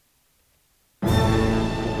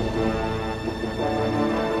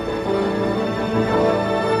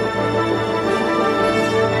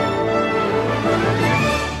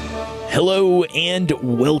and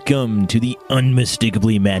welcome to the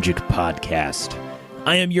Unmistakably Magic podcast.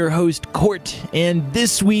 I am your host, Cort, and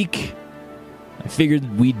this week I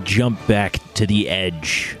figured we'd jump back to the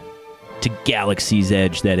edge, to Galaxy's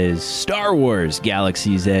Edge, that is, Star Wars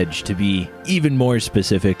Galaxy's Edge, to be even more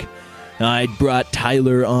specific. I brought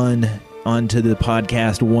Tyler onto the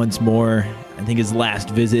podcast once more. I think his last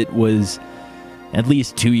visit was at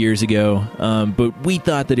least 2 years ago, but we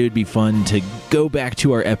thought that it would be fun to go back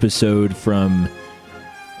to our episode from,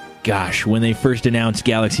 when they first announced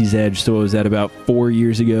Galaxy's Edge, so what was that, about 4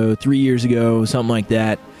 years ago, 3 years ago, something like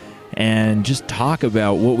that, and just talk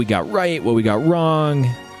about what we got right, what we got wrong,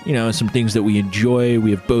 some things that we enjoy.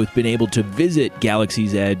 We have both been able to visit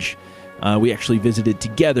Galaxy's Edge. We actually visited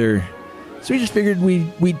together, so we just figured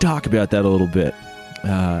we'd talk about that a little bit.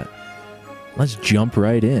 Let's jump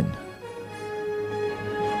right in.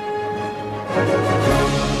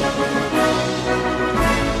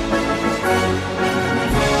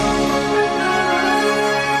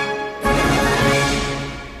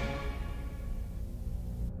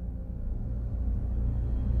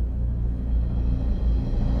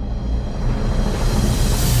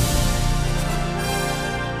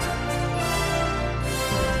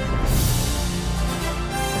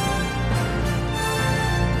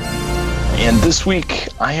 This week,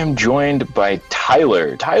 I am joined by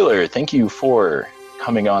Tyler. Tyler, thank you for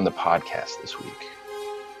coming on the podcast this week.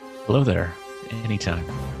 Hello there. Anytime.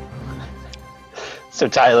 So,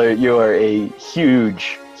 Tyler, you are a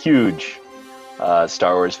huge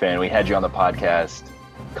Star Wars fan. We had you on the podcast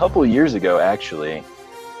a couple of years ago, actually.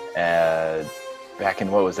 Back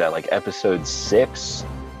in, what was that, like episode 6?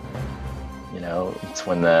 It's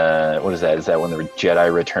when Is that when the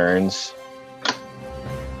Jedi returns?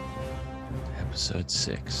 Episode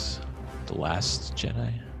 6, The Last Jedi?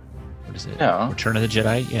 What is it? No. Return of the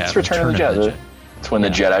Jedi? Yeah, it's Return of the Jedi. It's when the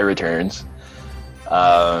Jedi returns.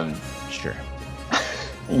 Sure.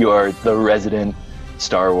 You are the resident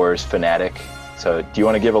Star Wars fanatic. So do you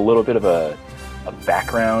want to give a little bit of a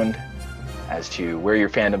background as to where your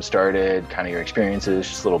fandom started, kind of your experiences,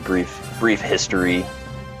 just a little brief history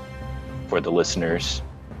for the listeners?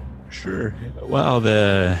 Sure. Well,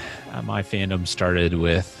 my fandom started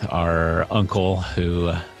with our uncle,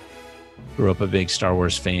 who grew up a big Star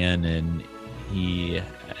Wars fan, and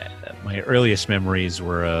my earliest memories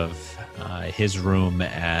were of his room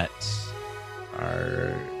at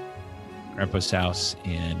our grandpa's house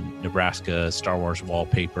in Nebraska, Star Wars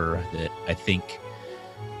wallpaper that I think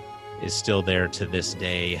is still there to this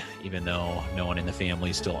day, even though no one in the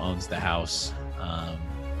family still owns the house.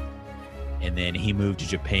 And then he moved to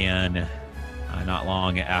Japan not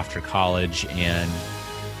long after college, and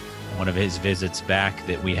one of his visits back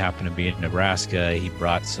that we happened to be in Nebraska, he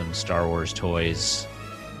brought some Star Wars toys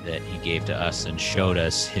that he gave to us and showed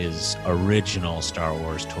us his original Star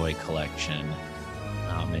Wars toy collection.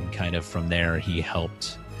 And kind of from there, he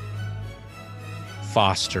helped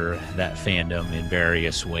foster that fandom in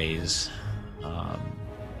various ways.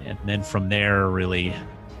 And then from there, really,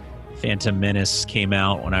 Phantom Menace came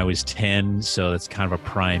out when I was 10, so that's kind of a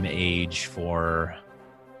prime age for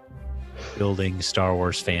building Star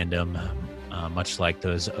Wars fandom, much like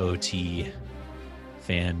those OT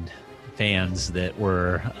fans that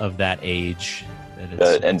were of that age.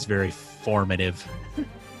 It's very formative.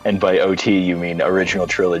 And by OT, you mean original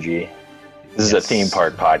trilogy. This is a theme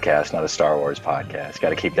park podcast, not a Star Wars podcast. Got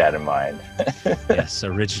to keep that in mind. Yes,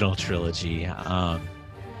 original trilogy. And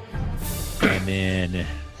then...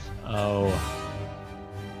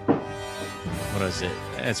 what is it?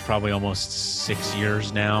 It's probably almost 6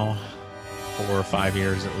 years now, 4 or 5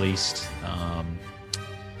 years at least.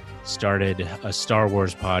 Started a Star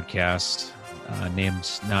Wars podcast named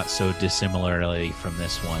not so dissimilarly from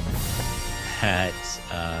this one.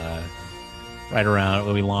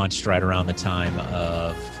 We launched right around the time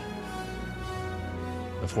of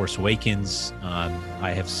The Force Awakens.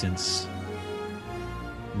 I have since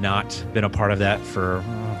not been a part of that for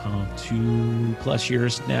 2+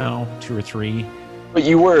 years now, 2 or 3. But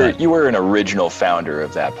you were an original founder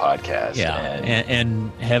of that podcast. Yeah, and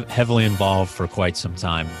heavily involved for quite some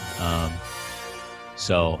time.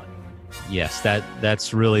 So, yes,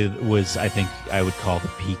 that's really was, I think, I would call the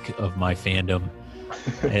peak of my fandom.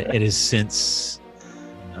 It has since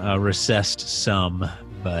recessed some,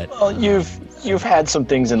 but you've had some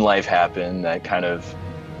things in life happen that kind of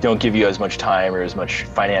don't give you as much time or as much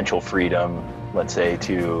financial freedom, let's say,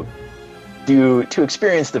 to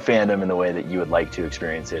experience the fandom in the way that you would like to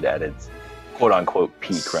experience it at its quote-unquote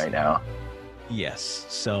peak right now. Yes.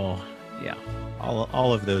 So, yeah,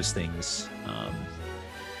 all of those things.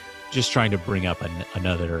 just trying to bring up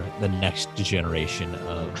the next generation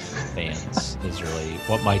of fans is really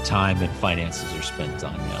what my time and finances are spent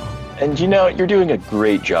on now. And you're doing a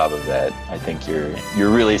great job of that. I think you're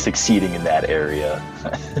really succeeding in that area.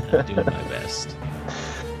 I'm doing my best.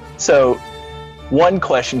 So, one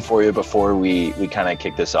question for you before we kind of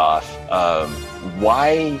kick this off.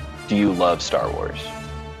 Why do you love Star Wars?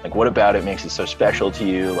 Like, what about it makes it so special to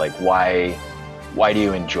you? Like, why do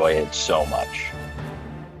you enjoy it so much?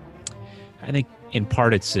 I think in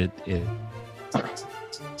part it's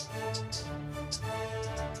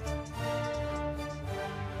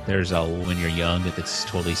there's when you're young, that's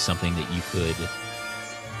totally something that you could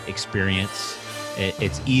experience.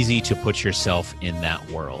 It's easy to put yourself in that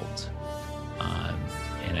world.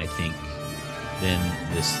 And I think then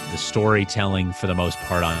the storytelling for the most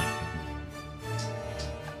part on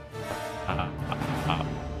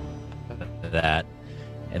that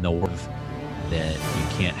and the world that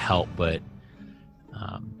you can't help but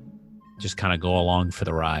just kind of go along for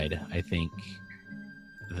the ride. I think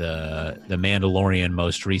the Mandalorian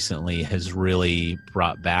most recently has really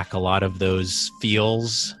brought back a lot of those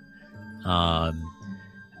feels. I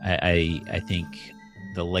think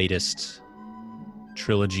the latest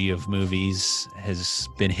trilogy of movies has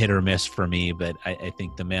been hit or miss for me, but I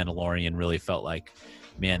think the Mandalorian really felt like,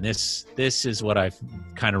 man, this is what I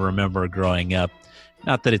kind of remember growing up.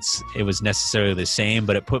 Not that it was necessarily the same,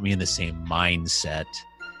 but it put me in the same mindset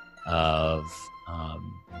of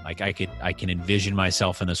like I can envision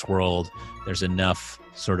myself in this world. There's enough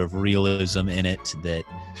sort of realism in it that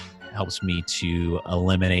helps me to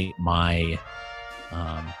eliminate my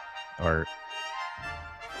or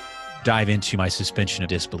dive into my suspension of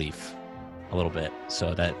disbelief a little bit.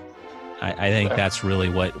 So that I think that's really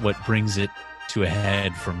what brings it to a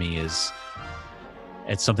head for me. Is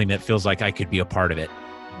it's something that feels like I could be a part of it.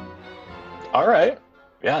 All right.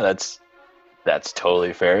 Yeah, that's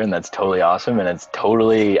totally fair, and that's totally awesome, and it's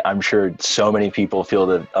totally, I'm sure so many people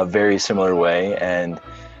feel a very similar way, and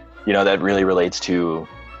that really relates to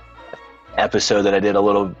an episode that I did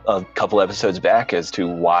a couple episodes back as to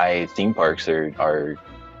why theme parks are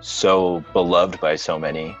so beloved by so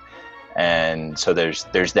many, and so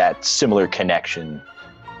there's that similar connection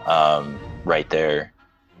right there.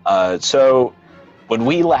 So when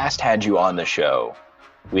we last had you on the show,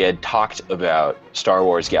 we had talked about Star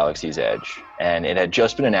Wars Galaxy's Edge, and it had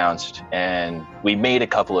just been announced, and we made a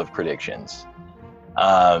couple of predictions.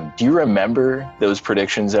 Do you remember those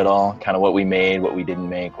predictions at all? Kind of what we made, what we didn't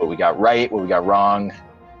make, what we got right, what we got wrong?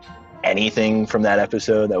 Anything from that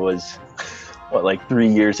episode that was, like 3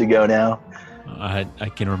 years ago now? I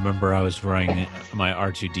can remember I was wearing my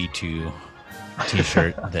R2-D2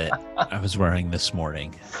 t-shirt that I was wearing this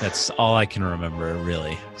morning. That's all I can remember,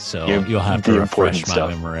 really. So you'll have to refresh my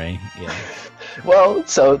memory. Yeah. Well,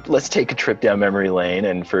 so let's take a trip down memory lane,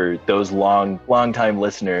 and for those long time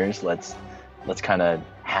listeners, let's kind of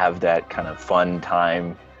have that kind of fun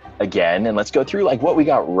time again, and let's go through like what we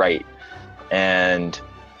got right. And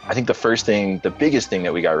I think the biggest thing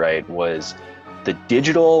that we got right was the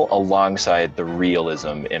digital alongside the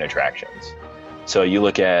realism in attractions. So you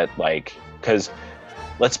look at because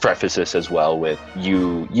let's preface this as well with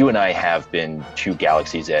you and I have been to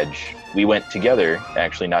Galaxy's Edge. We went together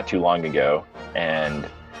actually not too long ago, and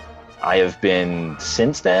I have been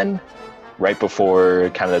since then, right before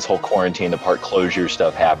kind of this whole quarantine, the park closure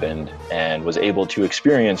stuff happened, and was able to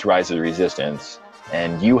experience Rise of the Resistance,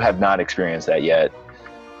 and you have not experienced that yet.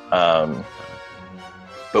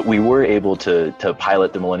 But we were able to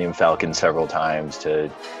pilot the Millennium Falcon several times, to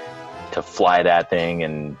fly that thing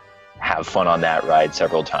and have fun on that ride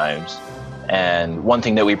several times. And one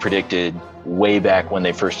thing that we predicted way back when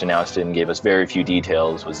they first announced it and gave us very few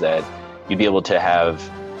details was that you'd be able to have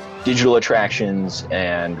digital attractions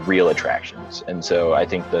and real attractions. And so I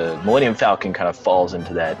think the Millennium Falcon kind of falls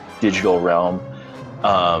into that digital realm.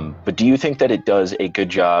 But do you think that it does a good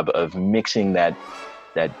job of mixing that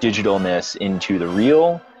digitalness into the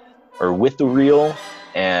real, or with the real?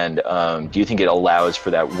 And do you think it allows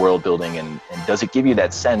for that world building, and does it give you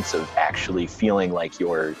that sense of actually feeling like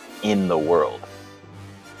you're in the world?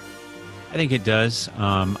 I think it does.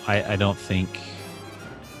 I don't think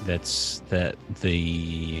that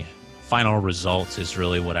the final result is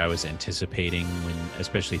really what I was anticipating,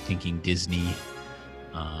 especially thinking Disney,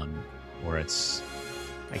 where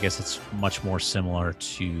I guess it's much more similar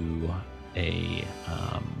to a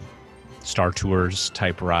Star Tours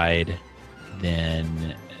type ride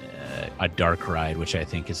than a dark ride, which I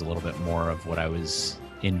think is a little bit more of what I was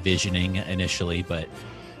envisioning initially. But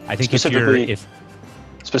I think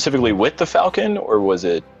specifically with the Falcon, or was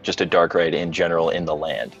it just a dark ride in general in the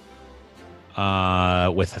land?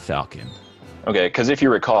 With a Falcon. Okay, because if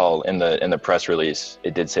you recall in the press release,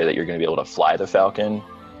 it did say that you're going to be able to fly the Falcon,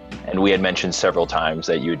 and we had mentioned several times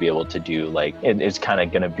that you would be able to do it's kind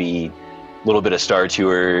of going to be a little bit of Star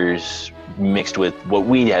Tours mixed with what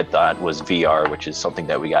we had thought was VR, which is something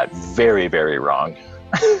that we got very, very wrong.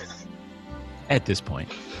 At this point.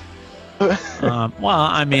 Well,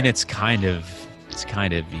 I mean, it's kind of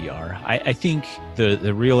VR. I think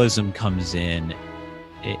the realism comes in.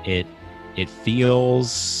 It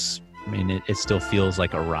feels. I mean, it still feels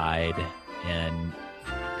like a ride, and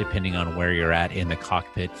depending on where you're at in the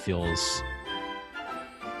cockpit, feels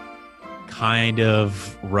kind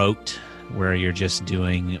of rote, where you're just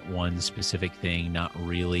doing one specific thing, not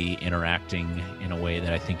really interacting in a way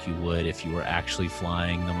that I think you would if you were actually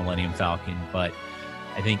flying the Millennium Falcon. But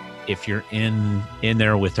I think if you're in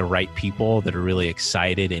there with the right people that are really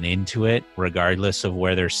excited and into it, regardless of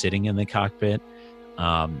where they're sitting in the cockpit,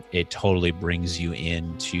 it totally brings you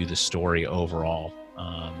into the story overall.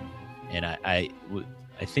 And I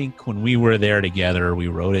think when we were there together, we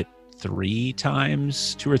wrote it 2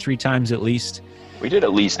 or 3 times at least. We did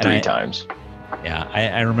at least 3 times. Yeah,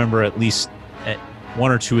 I remember at least at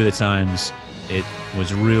 1 or 2 of the times it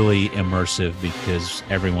was really immersive because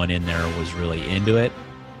everyone in there was really into it.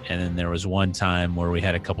 And then there was one time where we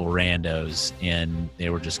had a couple randos and they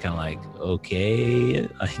were just kind of like, okay,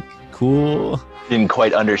 like, cool. Didn't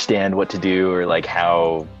quite understand what to do or like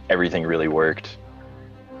how everything really worked.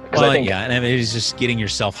 Well, I mean, it's just getting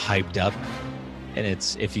yourself hyped up. And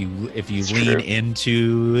it's if you lean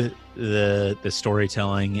into the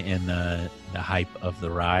storytelling and the hype of the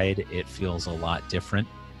ride, it feels a lot different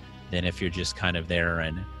than if you're just kind of there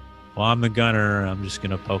and, well, I'm the gunner, I'm just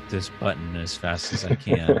going to poke this button as fast as I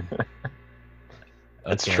can.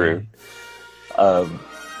 That's true.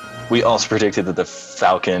 We also predicted that the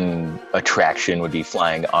Falcon attraction would be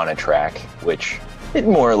flying on a track, which it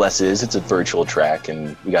more or less is. It's a virtual track,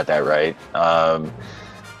 and we got that right.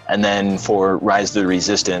 And then for Rise of the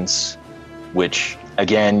Resistance, which,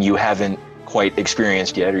 again, you haven't quite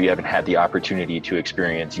experienced yet, or you haven't had the opportunity to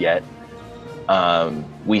experience yet,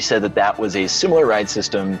 we said that was a similar ride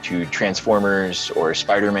system to Transformers or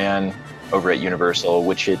Spider-Man over at Universal,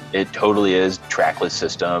 which it totally is. Trackless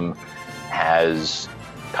system, has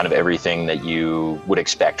kind of everything that you would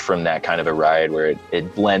expect from that kind of a ride, where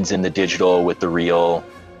it blends in the digital with the real,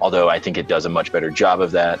 although I think it does a much better job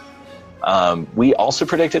of that. We also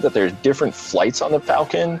predicted that there's different flights on the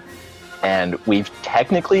Falcon, and we've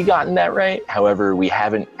technically gotten that right. However, we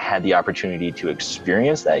haven't had the opportunity to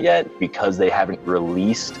experience that yet because they haven't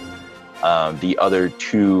released the other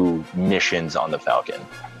 2 missions on the Falcon.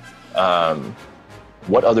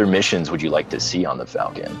 What other missions would you like to see on the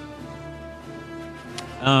Falcon?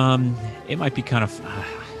 It might be kind of,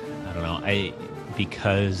 I don't know,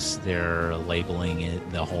 because they're labeling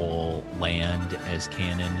it the whole land as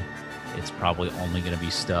canon, it's probably only going to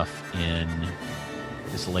be stuff in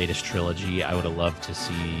this latest trilogy. I would have loved to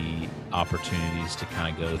see opportunities to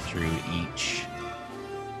kind of go through each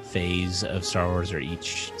phase of Star Wars or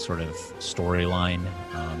each sort of storyline.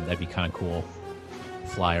 That'd be kind of cool.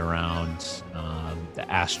 Fly around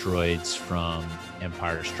the asteroids from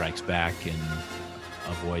Empire Strikes Back and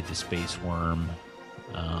avoid the space worm.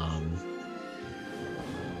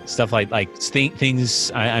 Stuff like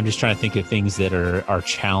things. I'm just trying to think of things that are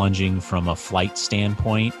challenging from a flight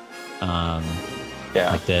standpoint.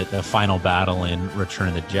 Like the final battle in Return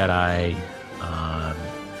of the Jedi.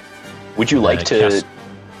 Would you like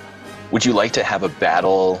to have a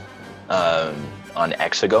battle on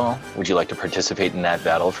Exegol? Would you like to participate in that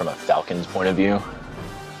battle from a Falcon's point of view?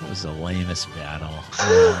 It was the lamest battle.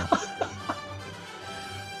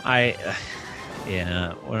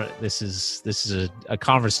 This is a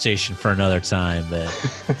conversation for another time, but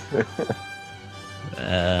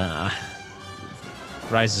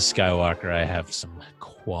Rise of Skywalker, I have some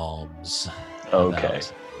qualms. Okay.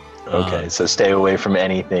 Okay, so stay away from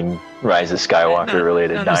anything Rise of Skywalker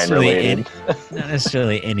related, 9 related. Not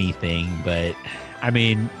necessarily anything, but I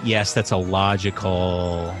mean, yes, that's a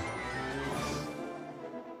logical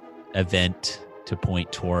event to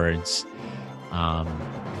point towards.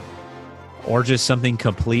 Or just something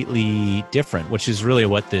completely different, which is really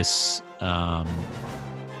what this,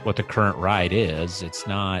 what the current ride is. It's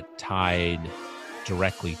not tied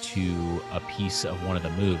directly to a piece of one of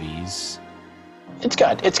the movies. It's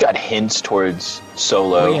got hints towards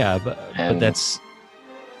Solo. Well, yeah, but that's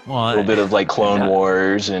a little bit of like Clone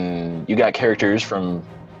Wars, and you got characters from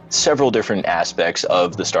several different aspects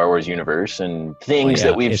of the Star Wars universe and things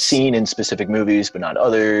that we've seen in specific movies, but not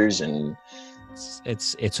others, and.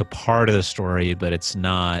 It's a part of the story, but it's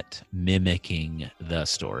not mimicking the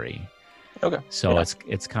story. Okay. So Yeah.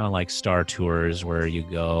 it's kind of like Star Tours where you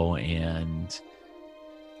go and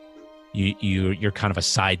you're kind of a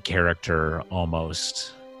side character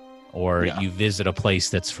almost, or Yeah. you visit a place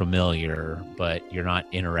that's familiar, but you're not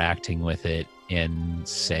interacting with it in,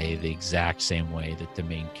 say, the exact same way that the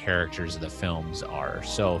main characters of the films are.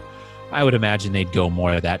 So I would imagine they'd go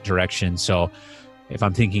more that direction. So if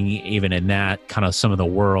I'm thinking even in that kind of some of the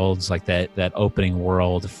worlds, like that opening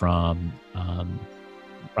world from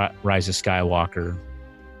Rise of Skywalker,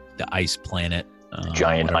 the ice planet,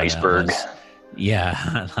 Giant iceberg.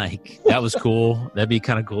 Yeah, like that was cool. That'd be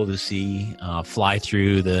kind of cool to see. Fly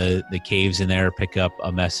through the caves in there, pick up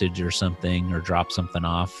a message or something, or drop something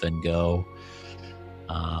off and go.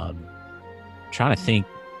 Trying to think.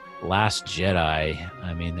 Last Jedi.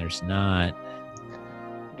 I mean, there's not.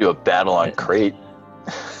 Do a battle on Crate.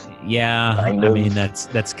 Yeah, Kind I of. mean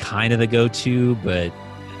that's kind of the go-to, but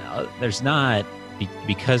there's not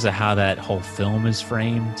because of how that whole film is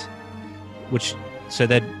framed. So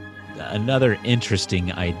that another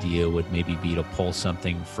interesting idea would maybe be to pull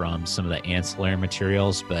something from some of the ancillary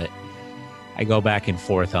materials, but I go back and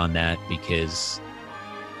forth on that because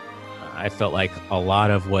I felt like a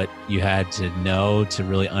lot of what you had to know to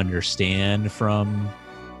really understand from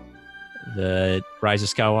the Rise of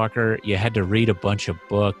Skywalker, you had to read a bunch of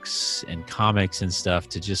books and comics and stuff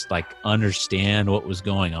to just like understand what was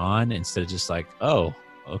going on instead of just like, oh,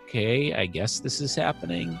 okay, I guess this is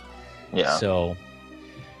happening. Yeah. So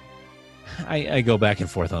I go back and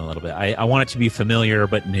forth on a little bit. I want it to be familiar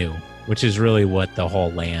but new, which is really what the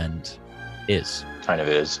whole land is. Kind of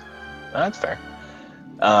is. That's fair.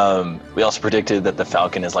 We also predicted that the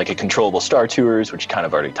Falcon is like a controllable Star Tours, which you kind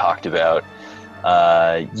of already talked about.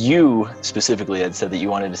 You specifically had said that you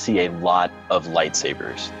wanted to see a lot of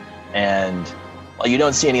lightsabers. And while you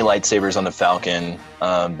don't see any lightsabers on the Falcon,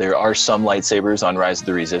 there are some lightsabers on Rise of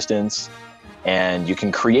the Resistance. And you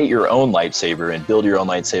can create your own lightsaber and build your own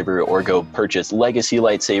lightsaber, or go purchase legacy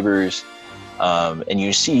lightsabers. And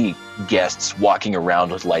you see guests walking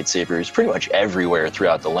around with lightsabers pretty much everywhere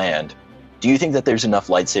throughout the land. Do you think that there's enough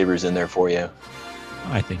lightsabers in there for you?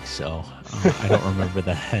 I think so. I don't remember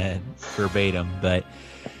that verbatim, but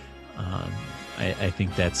I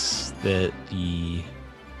think that's the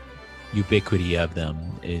ubiquity of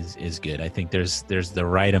them is good. I think there's the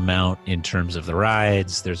right amount in terms of the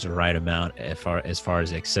rides. There's the right amount as far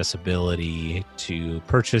as accessibility to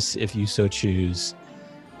purchase if you so choose.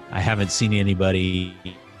 I haven't seen anybody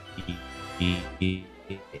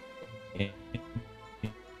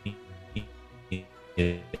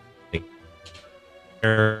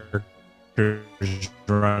characters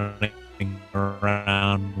running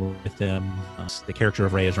around with them. The character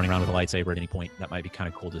of Rey is running around with a lightsaber at any point. That might be kind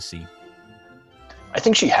of cool to see. I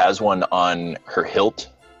think she has one on her hilt,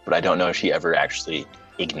 but I don't know if she ever actually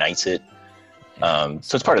ignites it. So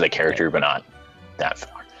it's part of the character, but not that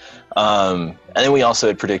far. And then we also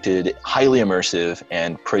had predicted highly immersive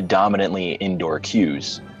and predominantly indoor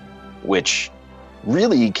queues, which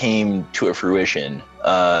really came to a fruition.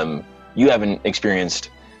 You haven't experienced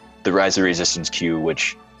the Rise of the Resistance queue,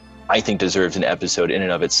 which I think deserves an episode in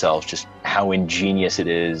and of itself, just how ingenious it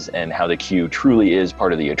is and how the queue truly is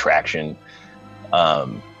part of the attraction.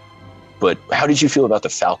 But how did you feel about the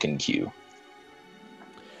Falcon queue?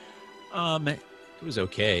 It was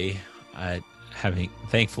okay.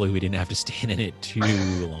 Thankfully, we didn't have to stand in it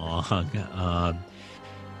too long.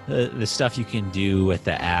 The stuff you can do with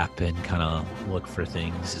the app and kind of look for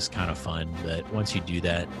things is kind of fun, but once you do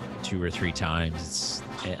that 2 or 3 times,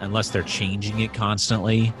 unless they're changing it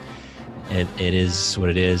constantly, it is what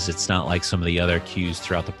it is. It's not like some of the other queues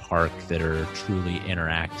throughout the park that are truly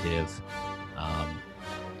interactive.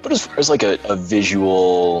 But as far as like a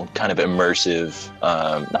visual kind of immersive,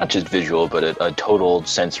 not just visual, but a total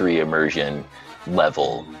sensory immersion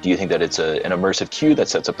level, do you think that it's an immersive queue that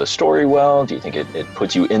sets up the story well? Do you think it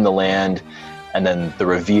puts you in the land, and then the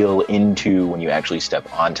reveal into when you actually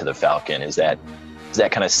step onto the Falcon, is that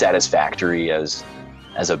kind of satisfactory as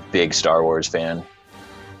a big Star Wars fan?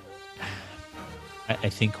 I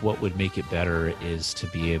think what would make it better is to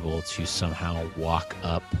be able to somehow walk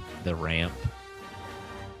up the ramp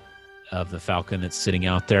of the Falcon that's sitting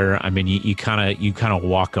out there. I mean, you kind of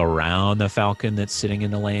walk around the Falcon that's sitting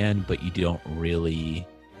in the land, but you don't really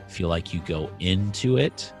feel like you go into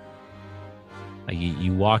it. Like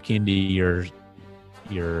you walk into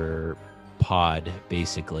your pod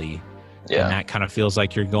basically, Yeah. and that kind of feels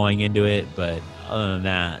like you're going into it. But other than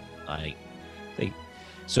that,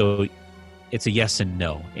 so it's a yes and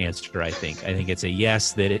no answer. I think it's a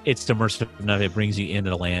yes that it's immersive enough. It brings you into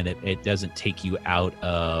the land. It doesn't take you out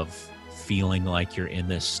of feeling like you're in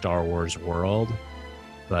this Star Wars world,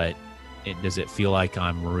 but does it feel like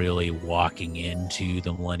I'm really walking into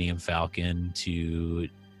the Millennium Falcon to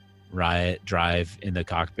drive in the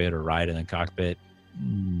cockpit or ride in the cockpit?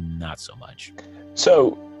 Not so much.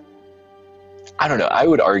 So, I don't know. I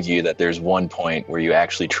would argue that there's one point where you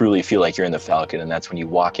actually truly feel like you're in the Falcon, and that's when you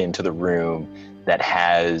walk into the room that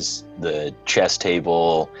has the chess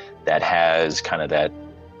table, that has kind of the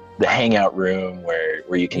hangout room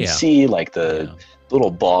where you can see like the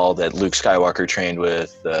little ball that Luke Skywalker trained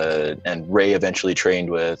with and Rey eventually trained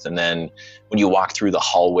with. And then when you walk through the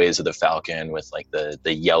hallways of the Falcon with like the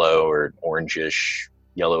yellow or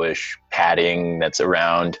yellowish padding that's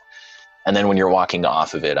around. And then when you're walking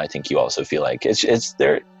off of it, I think you also feel like it's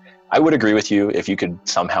there. I would agree with you if you could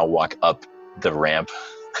somehow walk up the ramp.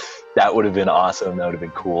 That would have been awesome. That would have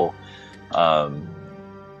been cool.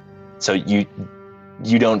 So you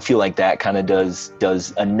don't feel like that kind of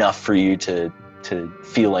does enough for you to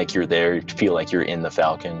feel like you're there, to feel like you're in the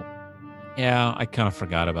Falcon. Yeah, I kind of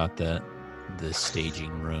forgot about the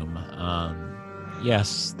staging room.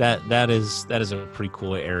 Yes, that is a pretty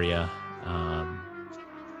cool area.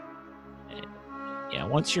 Yeah,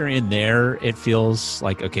 once you're in there, it feels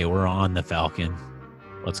like, okay, we're on the Falcon.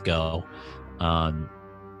 Let's go.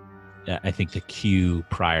 I think the queue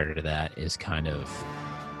prior to that is kind of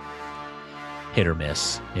hit or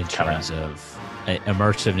miss in terms of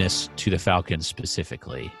immersiveness to the Falcon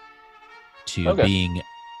specifically. Being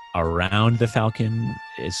around the Falcon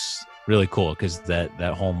is really cool because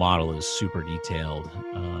that whole model is super detailed,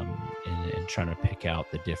 and trying to pick out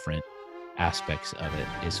the different aspects of it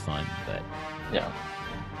is fun. But yeah,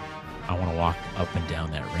 I want to walk up and down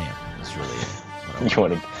that ramp. Is really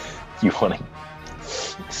what you want to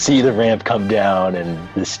see the ramp come down and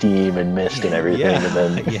the steam and mist and everything, and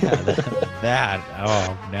then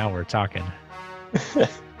now we're talking.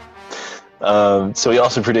 So we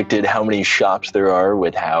also predicted how many shops there are,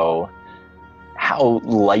 with how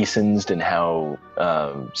licensed and how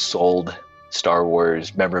sold Star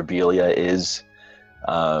Wars memorabilia is,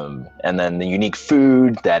 and then the unique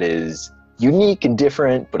food that is unique and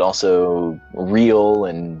different, but also real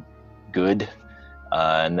and good.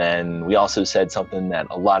 And then we also said something that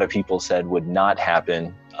a lot of people said would not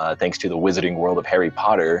happen, thanks to the Wizarding World of Harry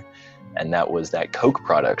Potter, and that was that Coke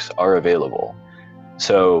products are available.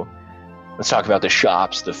 So let's talk about the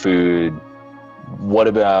shops, the food. What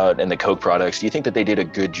about, and the Coke products? Do you think that they did a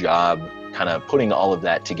good job kind of putting all of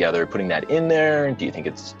that together, putting that in there? Do you think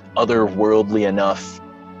it's otherworldly enough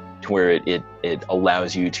to where it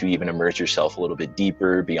allows you to even immerse yourself a little bit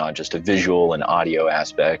deeper beyond just a visual and audio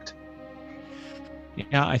aspect?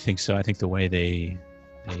 Yeah, I think so. I think the way they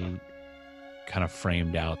kind of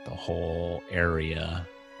framed out the whole area,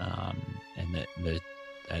 and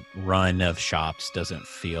that run of shops doesn't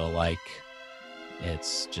feel like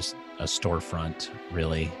it's just a storefront,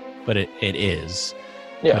 really, but it is.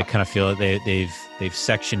 Yeah, I kind of feel they've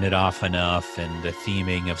sectioned it off enough, and the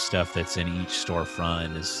theming of stuff that's in each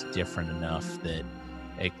storefront is different enough that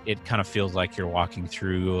it kind of feels like you're walking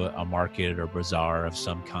through a market or bazaar of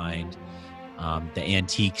some kind. The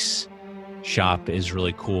antiques shop is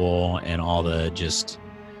really cool, and all the just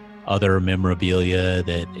other memorabilia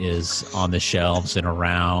that is on the shelves and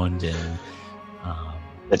around, and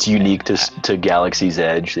that's unique to Galaxy's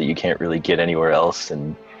Edge that you can't really get anywhere else,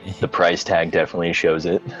 and the price tag definitely shows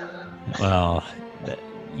it. Well,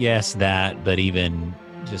 yes, that, but even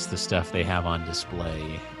just the stuff they have on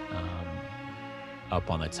display up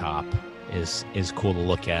on the top is cool to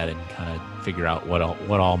look at and kind of figure out what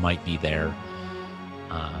all might be there.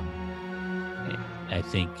 I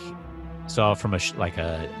think so. From a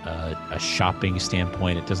shopping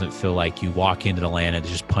standpoint, it doesn't feel like you walk into the land and it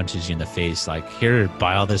just punches you in the face. Like, here,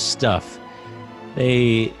 buy all this stuff.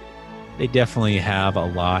 They definitely have a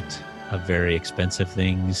lot of very expensive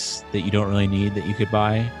things that you don't really need that you could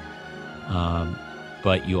buy.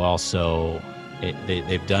 But you also,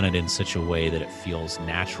 they've done it in such a way that it feels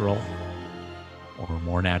natural, or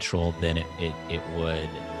more natural than it would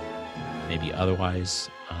maybe otherwise.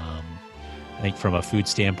 I think from a food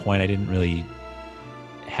standpoint, I didn't really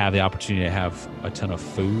have the opportunity to have a ton of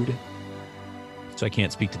food, so I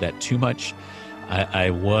can't speak to that too much.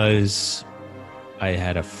 I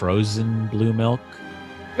had a frozen blue milk.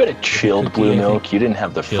 You had a chilled blue milk. You didn't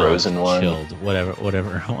have the frozen one. Chilled, whatever it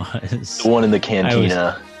was. The one in the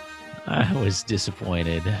cantina. I was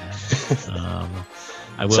disappointed.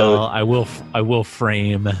 I will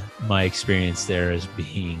frame my experience there as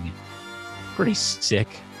being pretty sick.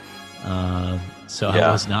 So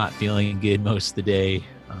I was not feeling good most of the day,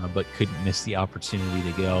 but couldn't miss the opportunity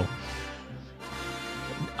to go.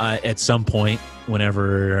 At some point,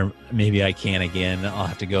 whenever maybe I can again, I'll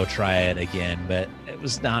have to go try it again. But it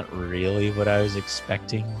was not really what I was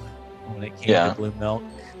expecting when it came to blue milk.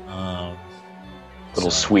 Little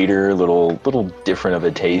sweeter, little different of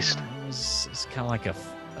a taste. It's kind of like a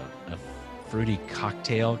fruity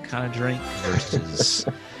cocktail kind of drink versus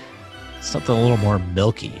something a little more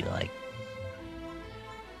milky. Like,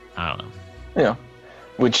 I don't know. Yeah.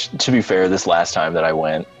 Which, to be fair, this last time that I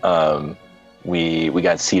went, we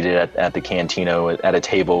got seated at the cantina at a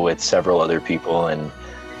table with several other people, and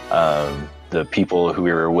the people who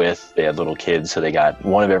we were with, they had little kids, so they got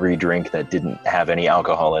one of every drink that didn't have any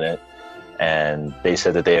alcohol in it. And they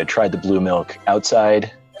said that they had tried the blue milk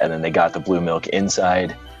outside, and then they got the blue milk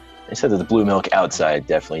inside. They said that the blue milk outside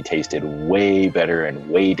definitely tasted way better and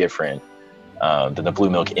way different than the blue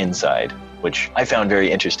milk inside, which I found very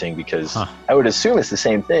interesting because I would assume it's the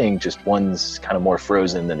same thing, just one's kind of more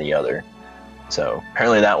frozen than the other. So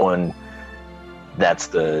apparently that's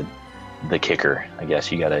the kicker, I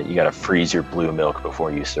guess. You gotta freeze your blue milk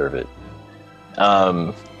before you serve it.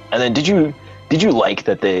 And then did you like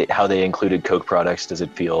that how they included Coke products? Does it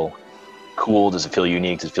feel cool? Does it feel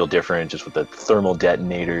unique? Does it feel different? Just with the thermal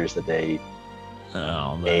detonators that they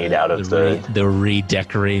made out of the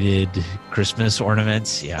redecorated Christmas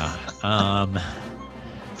ornaments. Yeah.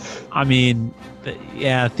 I mean,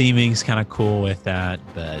 theming's kind of cool with that,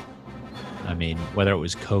 but I mean, whether it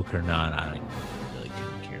was Coke or not, I really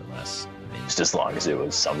couldn't care less. I mean, just as long as it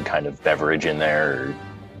was some kind of beverage in there. Or...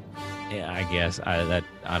 Yeah, I guess I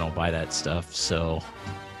don't buy that stuff, so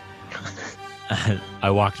I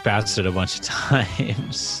walked past it a bunch of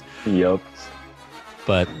times. Yep.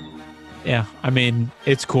 But yeah, I mean,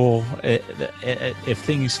 it's cool. If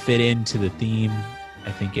things fit into the theme,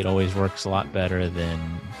 I think it always works a lot better than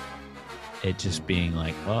it just being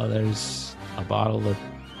like, oh, there's a bottle of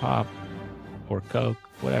pop or Coke,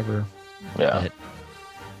 whatever. Yeah. But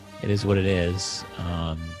it is what it is.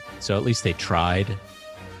 So at least they tried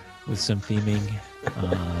with some theming.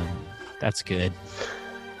 That's good.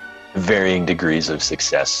 Varying degrees of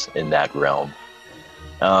success in that realm.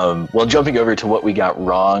 Well, jumping over to what we got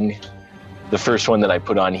wrong, the first one that I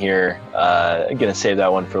put on here, I'm going to save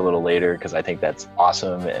that one for a little later because I think that's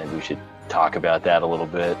awesome and we should talk about that a little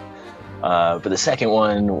bit. But the second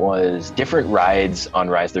one was different rides on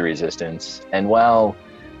Rise of the Resistance. And while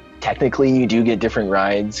technically you do get different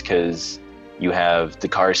rides because you have the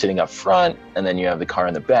car sitting up front and then you have the car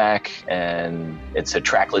in the back, and it's a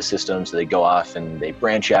trackless system, so they go off and they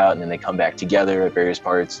branch out and then they come back together at various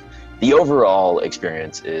parts. The overall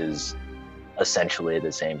experience is essentially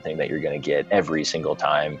the same thing that you're going to get every single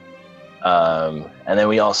time. And then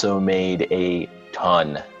we also made a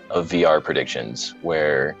ton of VR predictions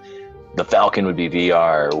where the Falcon would be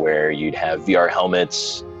VR, where you'd have VR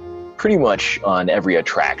helmets pretty much on every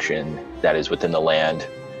attraction that is within the land.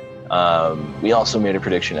 We also made a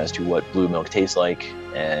prediction as to what blue milk tastes like,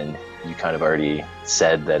 and you kind of already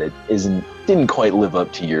said that it didn't quite live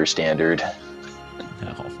up to your standard.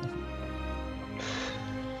 No.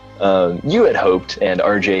 You had hoped, and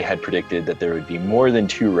RJ had predicted that there would be more than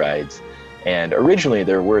 2 rides, and originally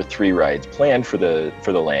there were 3 rides planned for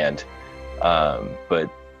the land, but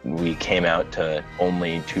we came out to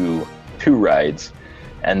only two rides.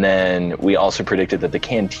 And then we also predicted that the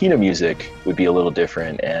cantina music would be a little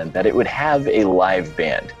different and that it would have a live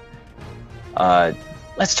band.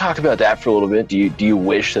 Let's talk about that for a little bit. Do you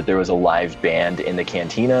wish that there was a live band in the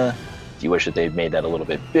cantina? Do you wish that they'd made that a little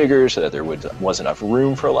bit bigger so that there was enough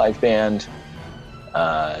room for a live band?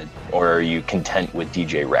 Or are you content with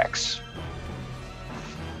DJ Rex?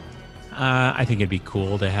 I think it'd be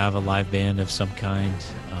cool to have a live band of some kind.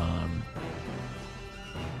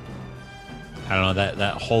 I don't know,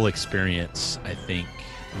 that whole experience, I think,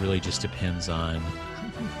 really just depends on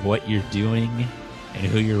what you're doing and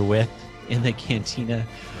who you're with in the cantina.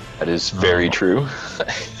 That is very true.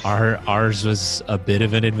 Ours was a bit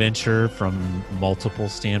of an adventure from multiple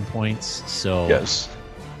standpoints. So yes.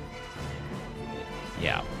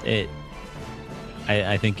 Yeah,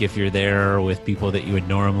 I think if you're there with people that you would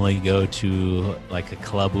normally go to like a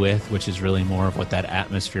club with, which is really more of what that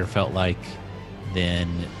atmosphere felt like than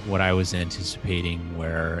what I was anticipating,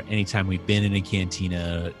 where anytime we've been in a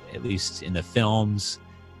cantina, at least in the films,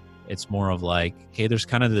 it's more of like, okay, there's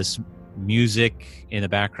kind of this music in the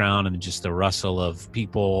background and just the rustle of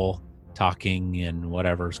people talking and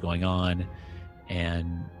whatever's going on,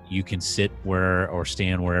 and you can sit or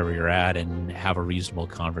stand wherever you're at and have a reasonable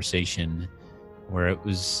conversation, where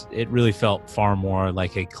it really felt far more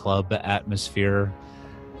like a club atmosphere.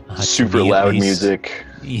 Super loud music.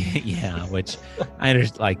 Yeah, which I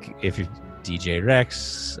understand, like if you're DJ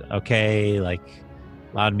Rex, okay, like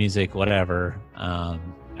loud music, whatever.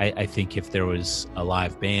 I think if there was a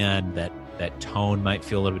live band, that tone might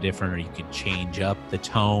feel a little bit different, or you could change up the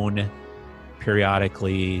tone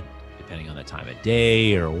periodically, depending on the time of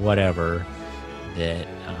day or whatever, that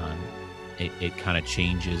it kind of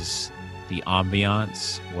changes the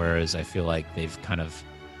ambiance. Whereas I feel like they've kind of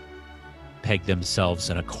pegged themselves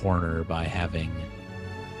in a corner by having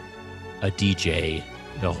a DJ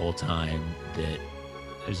the whole time, that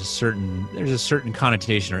there's a certain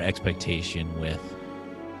connotation or expectation with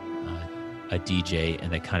a DJ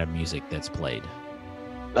and the kind of music that's played.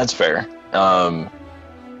 That's fair.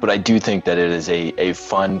 But I do think that it is a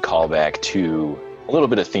fun callback to a little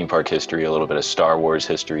bit of theme park history, a little bit of Star Wars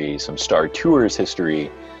history, some Star Tours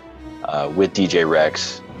history with DJ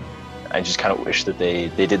Rex. I just kind of wish that they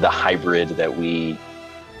did the hybrid that we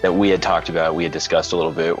had talked about, we had discussed a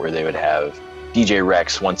little bit, where they would have DJ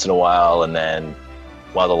Rex once in a while, and then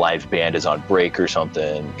while the live band is on break or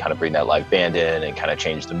something, kind of bring that live band in and kind of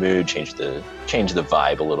change the mood, change the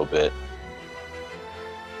vibe a little bit.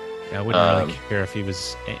 Yeah, I wouldn't really care if he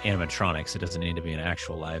was animatronics. It doesn't need to be an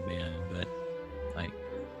actual live band, but like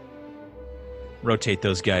rotate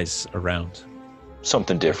those guys around.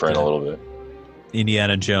 Something different a little bit.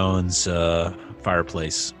 Indiana Jones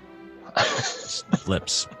fireplace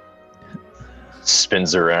flips,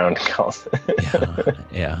 spins around.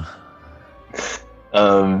 Yeah.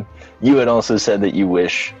 You had also said that you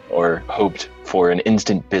wish or hoped for an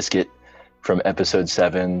instant biscuit from episode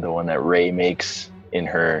 7, the one that Rey makes in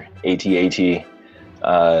her AT-AT.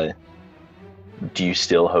 Do you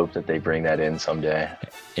still hope that they bring that in someday?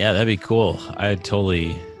 Yeah, that'd be cool. I'd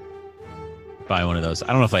totally buy one of those. I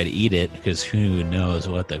don't know if I'd eat it, because who knows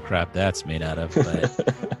what the crap that's made out of,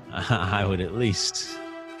 but I would at least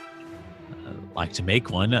like to make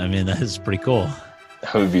one. I mean, that is pretty cool.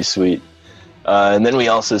 That would be sweet. And then we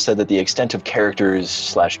also said that the extent of characters /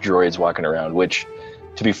 droids walking around, which,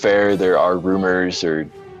 to be fair, there are rumors, or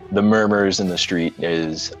the murmurs in the street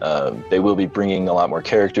is they will be bringing a lot more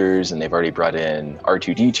characters, and they've already brought in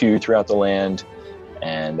R2-D2 throughout the land,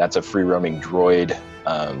 and that's a free-roaming droid.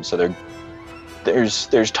 So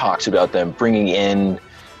there's talks about them bringing in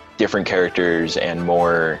different characters and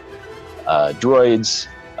more droids.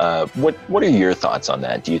 What are your thoughts on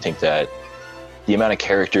that? Do you think that the amount of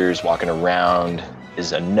characters walking around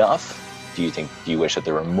is enough? Do you wish that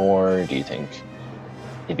there were more? Do you think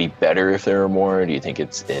it'd be better if there were more? Do you think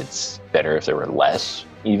it's better if there were less,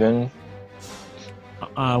 even?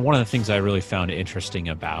 One of the things I really found interesting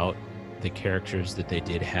about the characters that they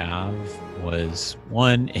did have was,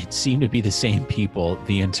 one, it seemed to be the same people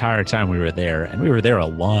the entire time we were there, and we were there a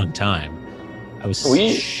long time. I was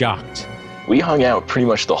shocked. We hung out pretty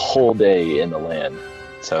much the whole day in the land.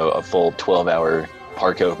 So a full 12-hour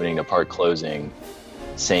park opening to park closing,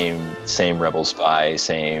 same Rebel Spy,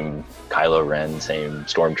 same Kylo Ren, same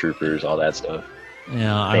Stormtroopers, all that stuff.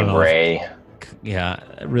 Yeah, I same don't know. Rey. Yeah,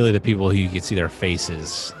 really, the people who you could see their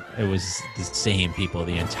faces, it was the same people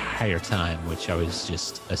the entire time, which I was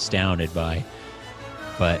just astounded by.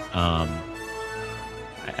 But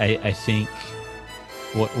I think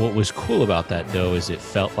what was cool about that, though, is it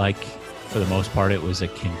felt like, for the most part, it was a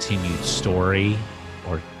continued story,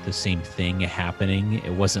 or the same thing happening.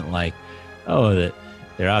 It wasn't like, oh, that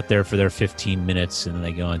they're out there for their 15 minutes and then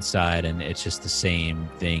they go inside and it's just the same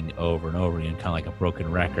thing over and over again, kind of like a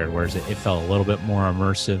broken record. Whereas it felt a little bit more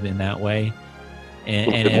immersive in that way,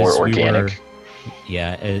 and a bit more organic.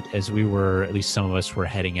 As we were, at least some of us were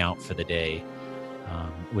heading out for the day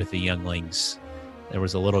with the younglings, there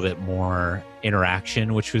was a little bit more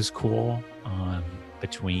interaction, which was cool,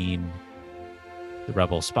 between the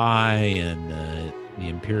Rebel Spy and the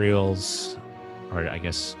Imperials, or I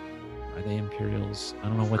guess, are they Imperials? I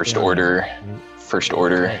don't know what First Order.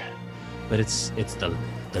 Okay. But it's the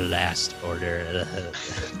last order,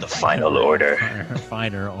 the final order,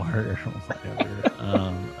 finer order, whatever.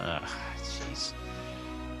 Jeez.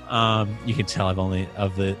 You can tell I've only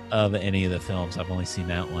of any of the films, I've only seen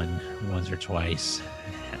that one once or twice.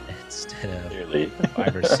 Instead of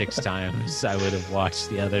 5 or 6 times I would have watched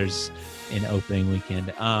the others in opening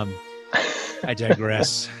weekend. I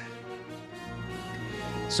digress.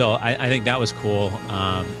 So I think that was cool.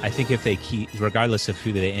 I think if they regardless of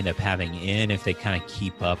who they end up having in, if they kind of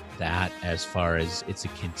keep up that as far as it's a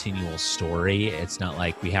continual story, it's not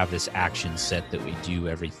like we have this action set that we do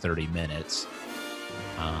every 30 minutes.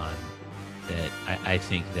 That I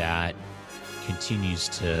think that continues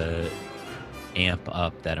to amp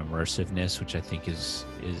up that immersiveness, which I think is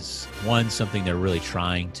one, something they're really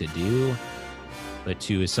trying to do, but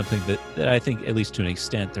 2 is something that I think, at least to an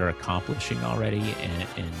extent, they're accomplishing already,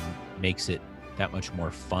 and makes it that much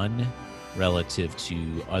more fun relative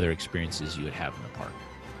to other experiences you would have in the park.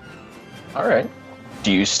 All right.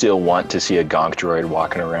 Do you still want to see a gonk droid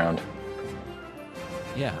walking around?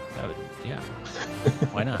 Yeah,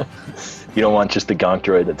 why not? You don't want just the gonk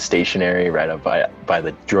droid that's stationary right up by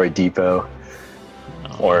the droid depot,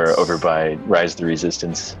 or over by Rise of the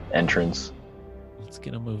Resistance entrance? Let's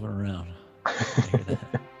get them moving around. I hear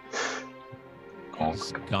that.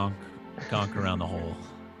 Just gonk around the whole,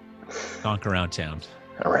 gonk around town.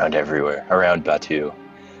 Around everywhere, around Batuu.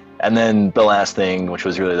 And then the last thing, which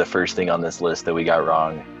was really the first thing on this list that we got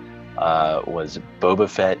wrong, was Boba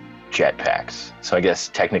Fett jetpacks. So I guess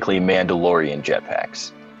technically Mandalorian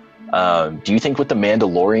jetpacks. Do you think with the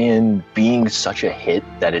Mandalorian being such a hit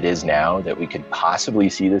that it is now, that we could possibly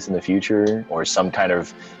see this in the future, or some kind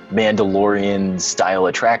of Mandalorian style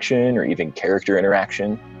attraction, or even character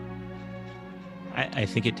interaction? I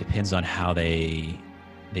think it depends on how they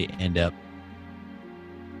end up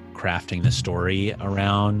crafting the story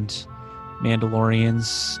around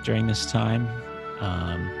Mandalorians during this time.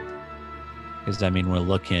 Because, I mean, we're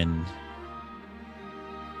looking...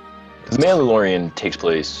 The Mandalorian takes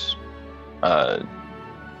place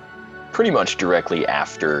pretty much directly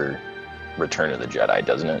after Return of the Jedi,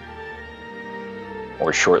 doesn't it?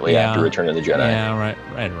 Or shortly after Return of the Jedi? Yeah,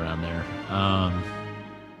 right around there.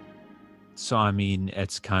 So, I mean,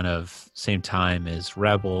 it's kind of same time as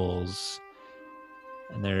Rebels,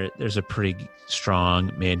 and there's a pretty strong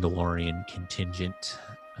Mandalorian contingent.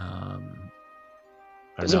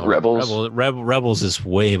 Isn't Rebels? Rebels is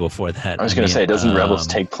way before that. I was going to say, doesn't Rebels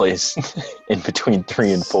take place in between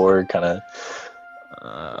 3 and 4, kind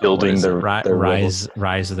of building the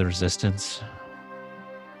Rise of the Resistance?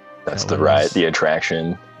 That's the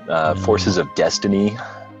attraction. Forces of Destiny.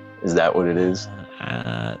 Is that what it is?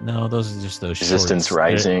 No, those are just those Resistance shorts.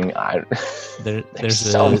 Rising.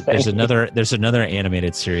 There's another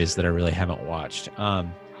animated series that I really haven't watched.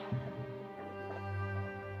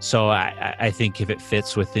 So I think if it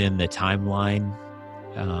fits within the timeline,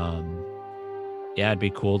 it'd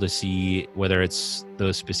be cool to see whether it's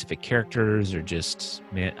those specific characters or just,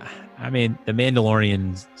 the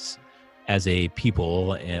Mandalorians as a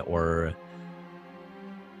people or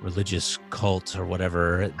religious cult or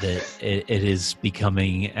whatever, that it is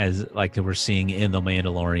becoming, as like we're seeing in the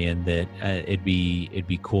Mandalorian, that it'd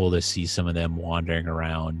be cool to see some of them wandering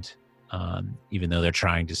around, even though they're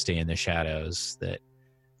trying to stay in the shadows, that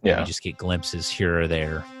you just get glimpses here or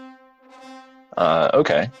there.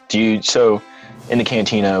 Okay. So in the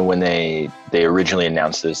cantina, when they originally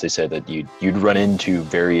announced this, they said that you'd run into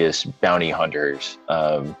various bounty hunters.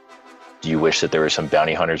 Do you wish that there were some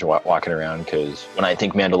bounty hunters walking around? Because when I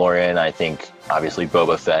think Mandalorian, I think obviously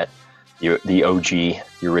Boba Fett, the OG,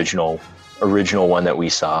 the original one that we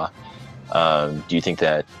saw. Do you think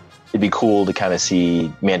that it'd be cool to kind of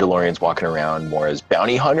see Mandalorians walking around more as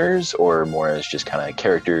bounty hunters, or more as just kind of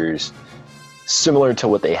characters similar to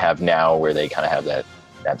what they have now, where they kind of have that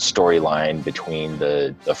storyline between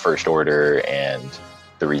the First Order and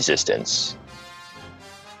the Resistance?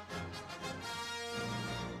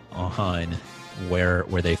 On where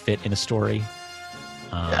they fit in a story.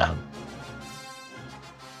 I'd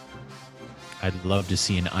love to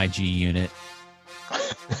see an IG unit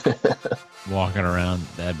walking around.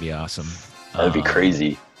 That'd be awesome. That'd be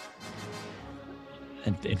crazy.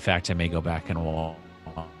 In fact, I may go back and watch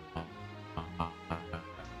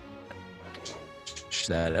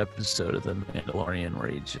that episode of The Mandalorian where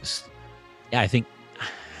he just... I think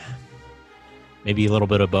maybe a little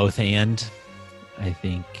bit of both, and I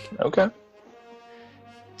think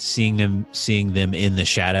seeing them in the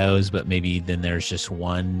shadows, but maybe then there's just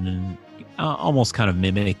one almost kind of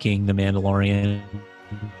mimicking the Mandalorian.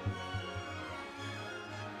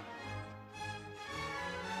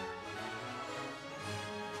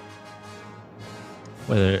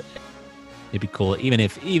 Whether it'd be cool, even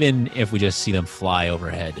if we just see them fly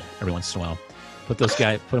overhead every once in a while. Put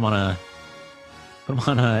them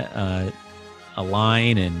on a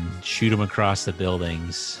line and shoot them across the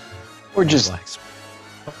buildings, or just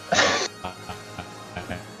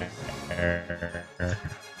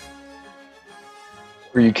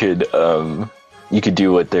or you could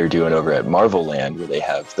do what they're doing over at Marvel Land, where they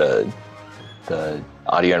have the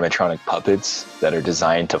audio animatronic puppets that are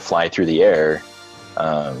designed to fly through the air,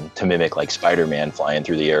 to mimic like Spider-Man flying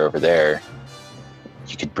through the air over there.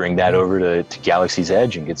 You could bring that over to Galaxy's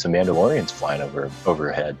Edge and get some Mandalorians flying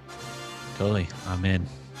overhead. Totally. I'm in.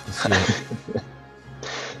 Let's do it.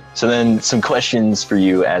 So then some questions for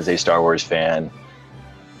you as a Star Wars fan.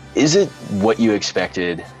 Is it what you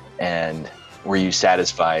expected, and were you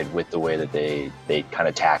satisfied with the way that they kind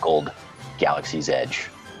of tackled Galaxy's Edge?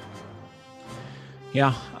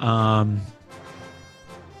 Yeah.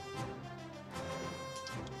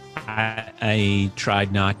 I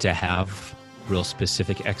tried not to have real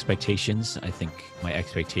specific expectations. I think my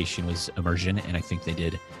expectation was immersion, and I think they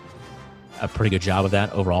did a pretty good job of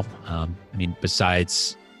that overall. I mean,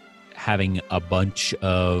 besides having a bunch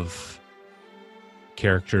of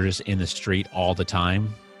characters in the street all the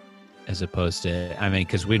time, as opposed to, I mean,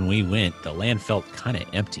 because when we went, the land felt kind of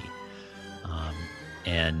empty.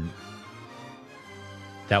 And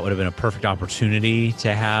that would have been a perfect opportunity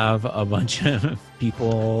to have a bunch of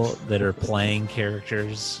people that are playing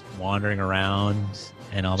characters wandering around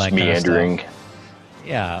and all that kind meandering. of stuff.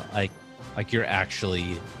 Yeah, like you're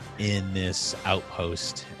actually in this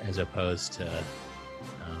outpost as opposed to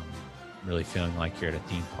really feeling like you're at a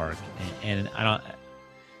theme park. And I don't.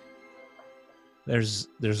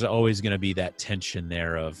 There's always going to be that tension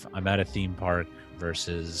there of I'm at a theme park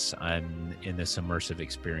versus I'm in this immersive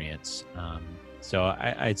experience. So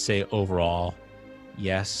I'd say overall,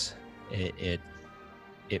 yes, it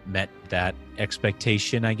met that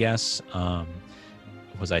expectation, I guess.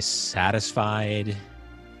 Was I satisfied?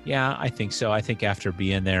 Yeah, I think so. I think after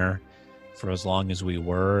being there for as long as we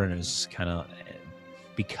were, and it was kind of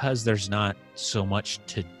because there's not so much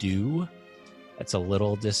to do, it's a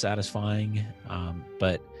little dissatisfying.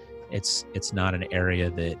 But it's not an area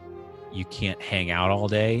that you can't hang out all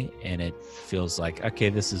day, and it feels like, okay,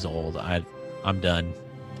 this is old. I'm done.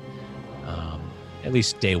 At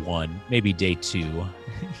least day one, maybe day two.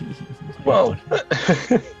 Well,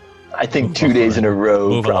 I think 2 days in a row,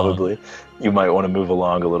 Move probably. along. You might want to move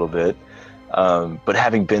along a little bit. But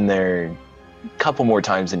having been there a couple more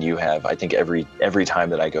times than you have, I think every time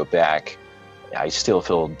that I go back, I still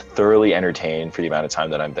feel thoroughly entertained for the amount of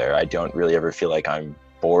time that I'm there. I don't really ever feel like I'm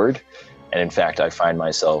bored. And in fact, I find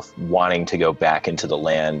myself wanting to go back into the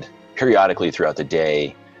land periodically throughout the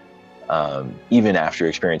day, even after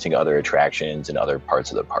experiencing other attractions and other parts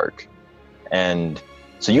of the park. And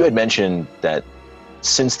so you had mentioned that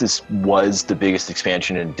since this was the biggest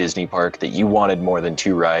expansion in Disney Park, that you wanted more than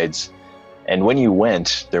 2 rides. And when you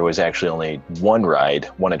went, there was actually only 1 ride,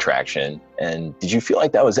 1 attraction. And did you feel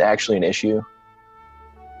like that was actually an issue?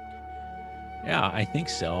 Yeah, I think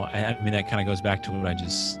so. I mean, that kind of goes back to what I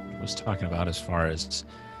just was talking about as far as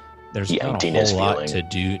there's The not a emptiness whole lot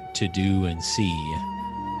feeling. to do and see.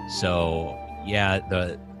 So yeah,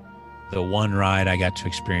 the one ride I got to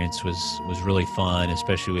experience was really fun,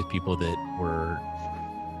 especially with people that were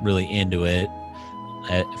really into it.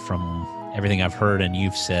 From everything I've heard and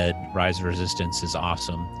you've said, Rise of Resistance is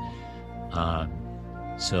awesome.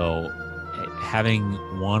 So having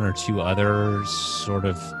 1 or 2 other sort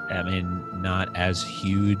of, I mean, not as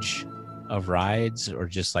huge of rides, or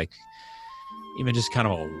just like even just kind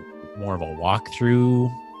of more of a walkthrough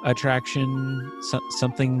attraction,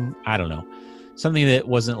 something, I don't know, something that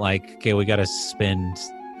wasn't like, okay, we got to spend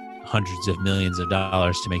hundreds of millions of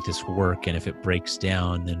dollars to make this work, and if it breaks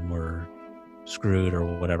down, then we're screwed or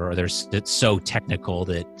whatever. Or it's so technical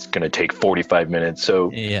that It's going to take 45 minutes. So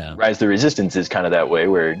yeah, Rise of the Resistance is kind of that way,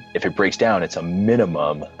 where if it breaks down, it's a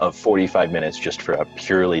minimum of 45 minutes just for a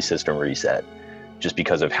purely system reset, just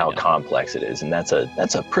because of how complex it is. And that's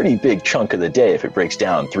a pretty big chunk of the day if it breaks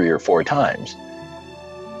down 3 or 4 times.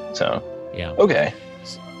 So, yeah. okay.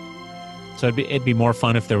 So it'd be more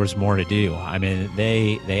fun if there was more to do. I mean,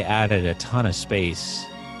 they added a ton of space,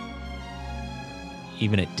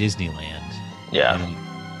 even at Disneyland. Yeah.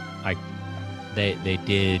 And they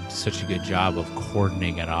did such a good job of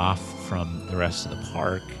cordoning it off from the rest of the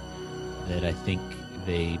park that I think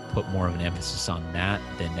they put more of an emphasis on that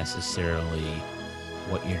than necessarily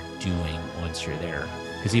what you're doing once you're there.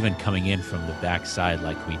 Because even coming in from the backside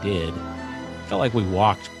like we did, felt like we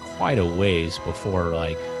walked quite a ways before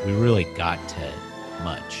like we really got to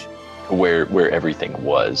much. Where everything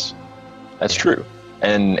was. That's true.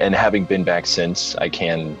 And having been back since, I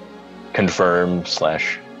can confirm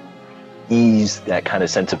 / ease that kind of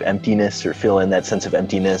sense of emptiness, or fill in that sense of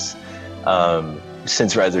emptiness.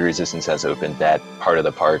 Since Rise of the Resistance has opened, that part of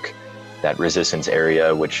the park, that Resistance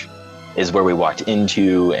area, which is where we walked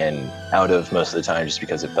into and out of most of the time, just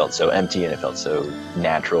because it felt so empty and it felt so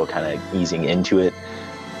natural, kind of easing into it.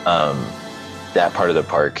 That part of the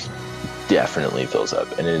park definitely fills up,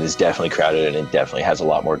 and it is definitely crowded, and it definitely has a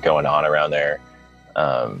lot more going on around there.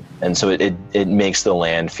 And so it makes the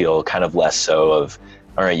land feel kind of less so of,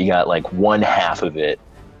 all right, you got like one half of it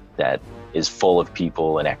that is full of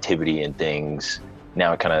people and activity and things.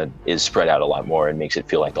 Now it kind of is spread out a lot more and makes it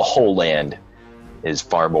feel like the whole land is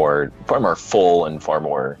far more full and far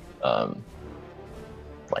more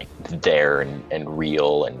like there and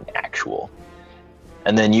real and actual.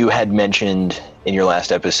 And then you had mentioned in your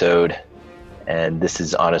last episode And this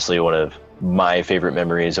is honestly one of my favorite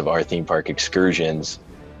memories of our theme park excursions.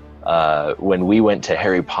 When we went to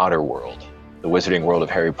Harry Potter World, the Wizarding World of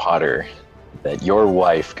Harry Potter, that your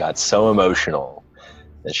wife got so emotional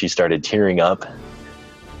that she started tearing up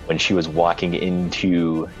when she was walking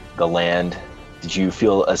into the land. Did you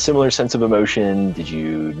feel a similar sense of emotion? Did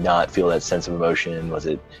you not feel that sense of emotion? Was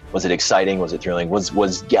it exciting? Was it thrilling?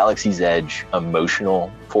 Was Galaxy's Edge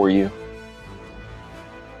emotional for you?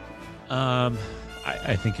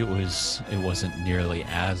 I think it wasn't nearly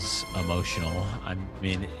as emotional. I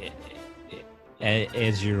mean,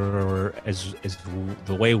 as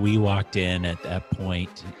the way we walked in at that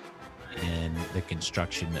point in the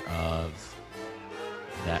construction of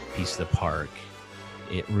that piece of the park,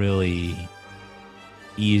 it really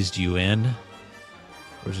eased you in.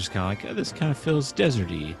 We're just kind of like, oh, this kind of feels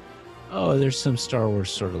deserty. Oh, there's some Star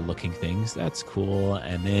Wars sort of looking things. That's cool.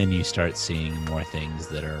 And then you start seeing more things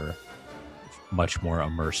that are much more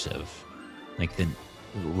immersive. Like then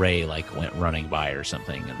Rey went running by or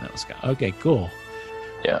something, and that was kind of, okay, cool.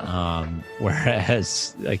 Yeah.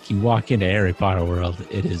 Whereas you walk into Harry Potter World,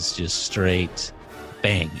 it is just straight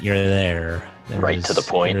bang, you're there. Right to the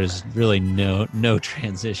point. There's really no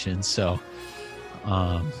transition. So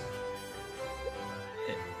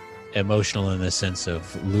emotional in the sense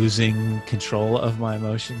of losing control of my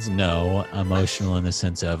emotions? No. Emotional in the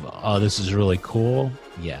sense of, oh, this is really cool?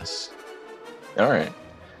 Yes. All right.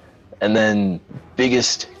 And then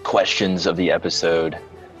biggest questions of the episode.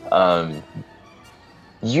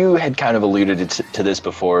 You had kind of alluded to this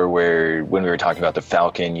before, where when we were talking about the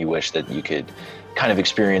Falcon, you wish that you could kind of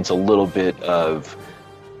experience a little bit of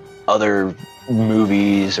other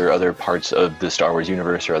movies or other parts of the Star Wars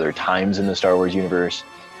universe or other times in the Star Wars universe.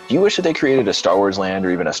 Do you wish that they created a Star Wars land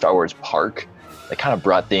or even a Star Wars park that kind of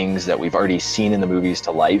brought things that we've already seen in the movies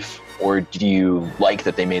to life? Or do you like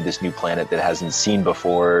that they made this new planet that hasn't seen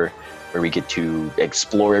before, where we get to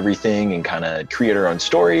explore everything and kind of create our own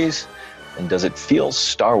stories? And does it feel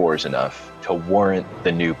Star Wars enough to warrant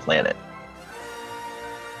the new planet?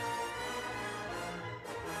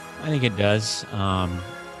 I think it does.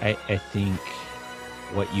 I think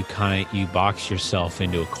what you box yourself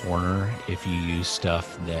into a corner if you use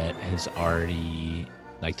stuff that has already,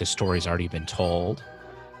 the story's already been told.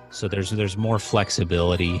 So there's more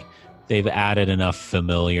flexibility. They've added enough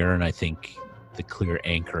familiar, and I think the clear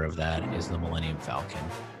anchor of that is the Millennium Falcon.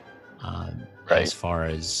 Right. As far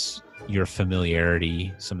as your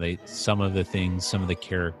familiarity, some of the things, some of the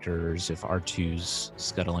characters, if R2's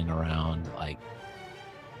scuttling around,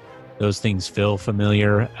 those things feel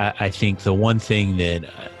familiar. I think the one thing that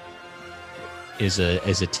is a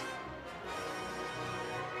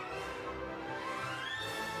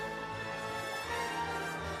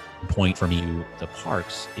point for me, the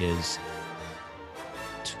parks, is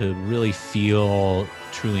to really feel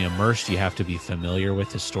truly immersed, you have to be familiar with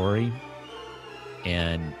the story.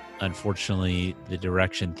 And unfortunately, the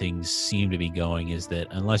direction things seem to be going is that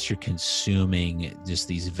unless you're consuming just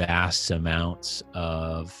these vast amounts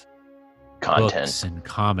of content, books and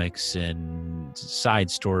comics and side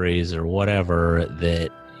stories or whatever, that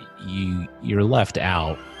you're left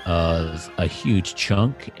out of a huge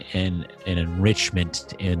chunk and an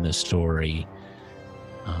enrichment in the story.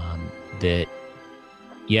 That,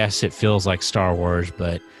 yes, it feels like Star Wars,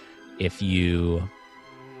 but if you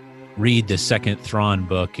read the second Thrawn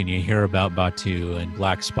book and you hear about Batuu and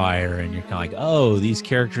Black Spire, and you're kind of like, oh, these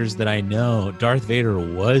characters that I know, Darth Vader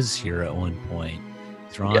was here at one point.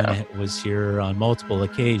 Thrawn was here on multiple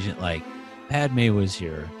occasions. Padme was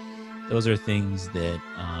here. Those are things that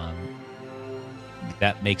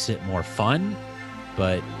that makes it more fun.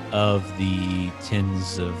 But of the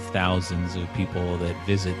tens of thousands of people that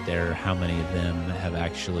visit there, how many of them have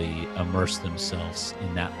actually immersed themselves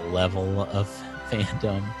in that level of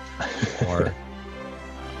fandom,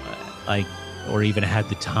 or even had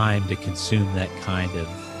the time to consume that kind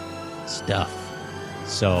of stuff?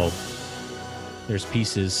 So there's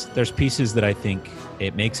pieces that I think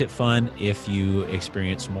it makes it fun if you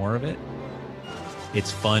experience more of it.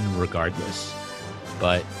 It's fun regardless,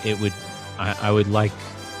 but I would like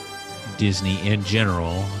Disney in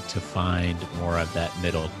general to find more of that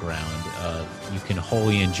middle ground of, you can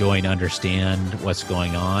wholly enjoy and understand what's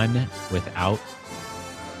going on without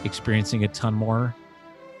experiencing a ton more,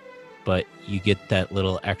 but you get that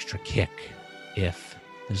little extra kick if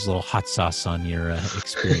there's a little hot sauce on your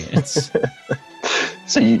experience.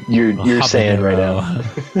 So you're saying right now,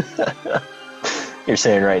 you're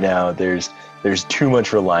saying right now there's too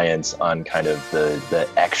much reliance on kind of the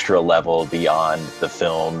extra level beyond the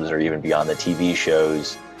films or even beyond the TV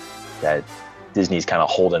shows that Disney's kind of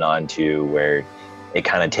holding on to, where it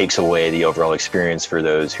kind of takes away the overall experience for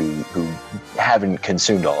those who haven't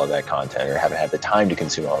consumed all of that content or haven't had the time to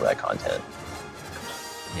consume all of that content.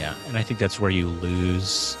 Yeah, and I think that's where you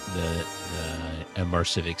lose the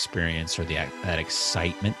immersive experience or that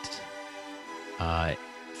excitement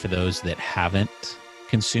for those that haven't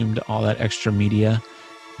consumed all that extra media,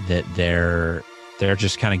 that they're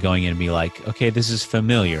just kind of going in and be like, okay, this is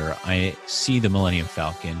familiar. I see the Millennium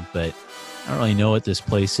Falcon, but I don't really know what this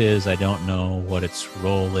place is. I don't know what its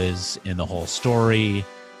role is in the whole story.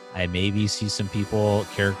 I maybe see some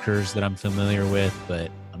characters that I'm familiar with, but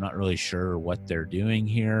I'm not really sure what they're doing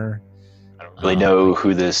here. I don't really know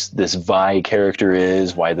who this Vi character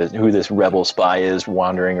is, who this rebel spy is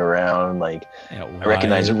wandering around. Like, I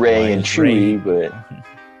recognize Rey and Chewie, but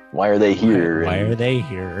why are they here? Why are they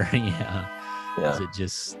here? Yeah. Yeah. Is it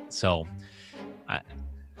just so?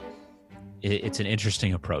 It's an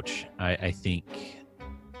interesting approach. I think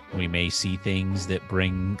we may see things that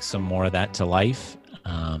bring some more of that to life,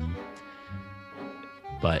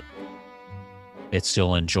 but it's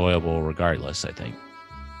still enjoyable regardless, I think.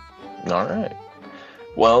 All right.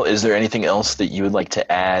 Well, is there anything else that you would like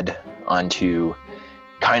to add onto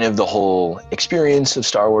kind of the whole experience of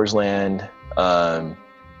Star Wars Land?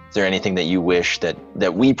 Is there anything that you wish that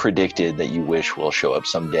we predicted that you wish will show up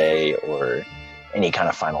someday, or any kind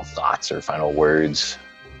of final thoughts or final words?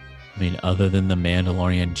 I mean, other than the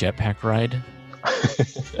Mandalorian jetpack ride,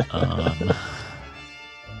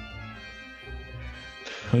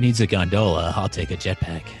 who needs a gondola? I'll take a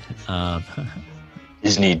jetpack.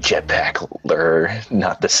 Disney jetpack lure,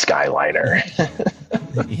 not the Skyliner.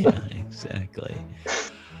 Yeah, exactly.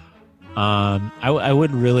 I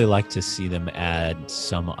would really like to see them add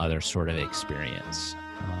some other sort of experience.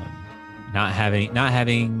 Not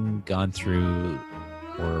having gone through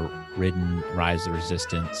or ridden Rise of the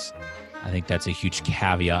Resistance, I think that's a huge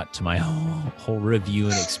caveat to my whole review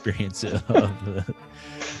and experience of the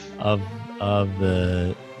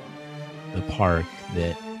park.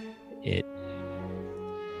 That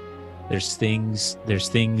there's things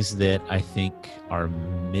that I think are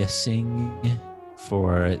missing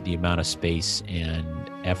for the amount of space and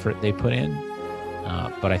effort they put in.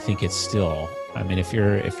 But I think it's still, I mean, if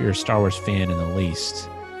you're a Star Wars fan in the least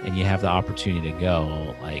and you have the opportunity to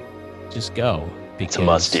go, like, just go. It's a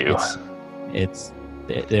must do.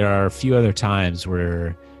 There are a few other times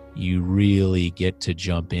where you really get to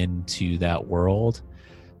jump into that world.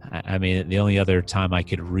 I mean, the only other time I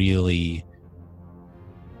could really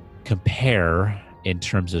compare in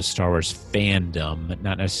terms of Star Wars fandom,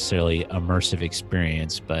 not necessarily immersive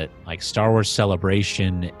experience, but like Star Wars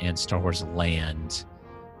Celebration and Star Wars Land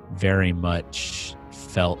very much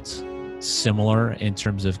felt similar in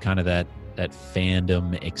terms of kind of that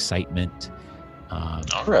fandom excitement.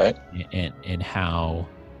 All right. And how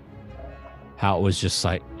it was just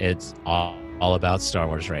like, it's all about Star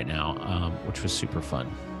Wars right now, which was super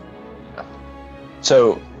fun.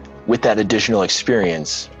 So with that additional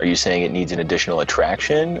experience, are you saying it needs an additional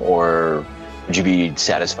attraction, or would you be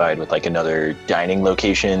satisfied with like another dining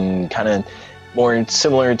location, kind of more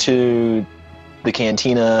similar to the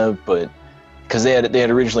Cantina, but because they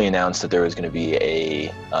had originally announced that there was going to be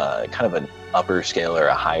a kind of an upper scale or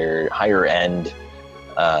a higher end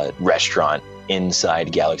restaurant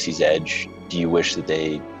inside Galaxy's Edge. Do you wish that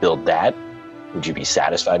they build that? Would you be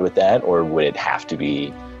satisfied with that, or would it have to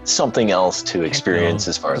be something else to experience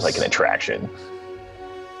as far as like an attraction?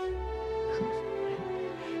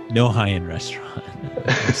 No high-end restaurant.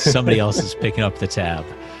 Somebody else is picking up the tab.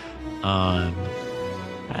 I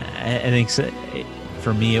think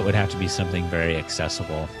for me it would have to be something very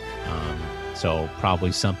accessible. So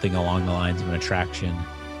probably something along the lines of an attraction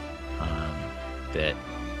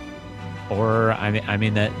I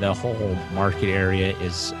mean that the whole market area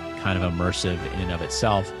is kind of immersive in and of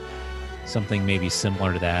itself. Something maybe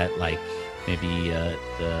similar to that, like maybe a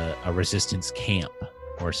resistance camp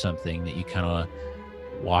or something that you kind of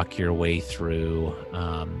walk your way through,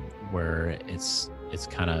 where it's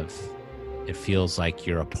kind of, it feels like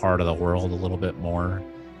you're a part of the world a little bit more,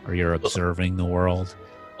 or you're observing the world.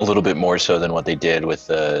 A little bit more so than what they did with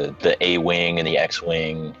the A-Wing and the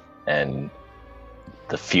X-Wing and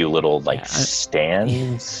the few little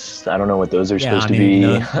stands. I don't know what those are supposed to be.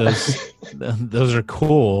 Those are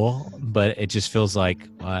cool, but it just feels like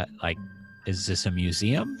is this a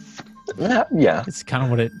museum? Yeah, it's kind of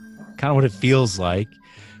what it feels like.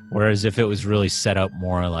 Whereas if it was really set up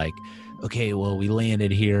more like, okay, well, we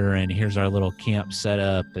landed here and here's our little camp set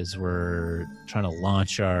up as we're trying to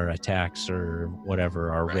launch our attacks or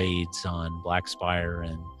whatever, our raids on Black Spire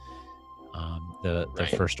and the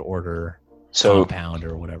First Order compound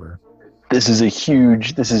or whatever. this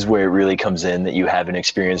is where it really comes in that you haven't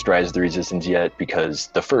experienced Rise of the Resistance yet, because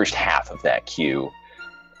the first half of that queue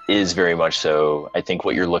is very much so, I think,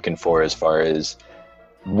 what you're looking for as far as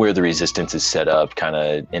where the Resistance is set up, kind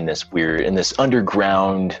of in this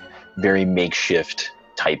underground, very makeshift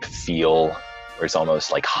type feel, where it's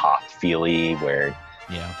almost like Hoth feely, where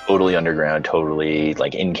totally underground, totally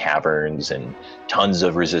like in caverns, and tons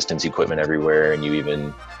of Resistance equipment everywhere, and you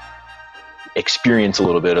even experience a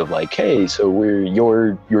little bit of like, hey, so we're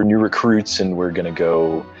your new recruits, and we're gonna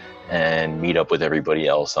go and meet up with everybody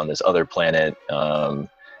else on this other planet.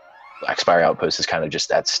 Black Spire Outpost is kind of just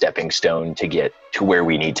that stepping stone to get to where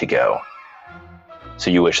we need to go. So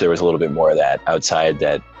you wish there was a little bit more of that outside,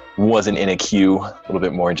 that wasn't in a queue, a little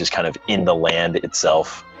bit more just kind of in the land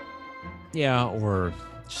itself. Yeah, or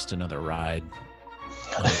just another ride.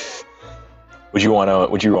 Would you want to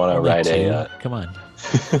ride a? Come on.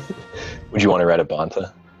 Would you want to ride a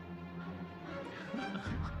Bantha?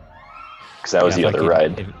 Because that was the other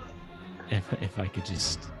ride. If I could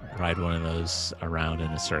just ride one of those around in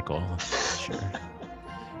a circle, sure.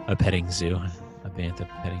 A petting zoo, a Bantha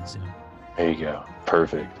petting zoo. There you go.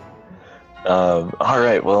 Perfect. All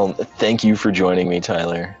right. Well, thank you for joining me,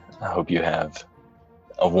 Tyler. I hope you have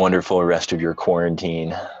a wonderful rest of your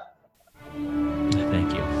quarantine.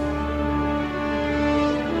 Thank you.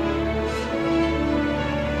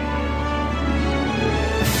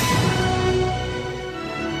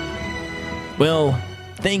 Well,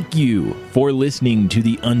 thank you for listening to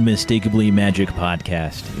the Unmistakably Magic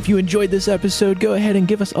podcast. If you enjoyed this episode, go ahead and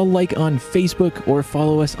give us a like on Facebook or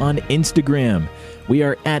follow us on Instagram. We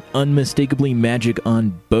are at Unmistakably Magic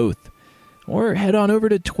on both. Or head on over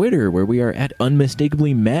to Twitter, where we are at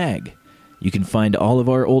Unmistakably Mag. You can find all of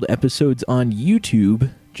our old episodes on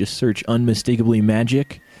YouTube. Just search Unmistakably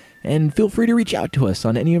Magic. And feel free to reach out to us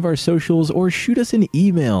on any of our socials or shoot us an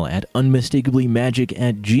email at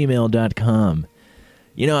unmistakablymagic@gmail.com.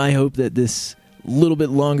 You know, I hope that this little bit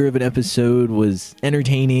longer of an episode was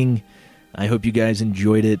entertaining. I hope you guys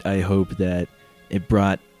enjoyed it. I hope that it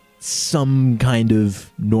brought some kind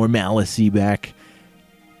of normalcy back.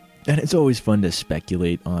 And it's always fun to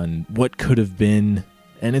speculate on what could have been.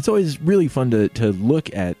 And it's always really fun to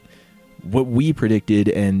look at what we predicted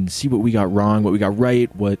and see what we got wrong, what we got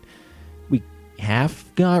right, what we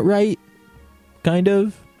half got right, kind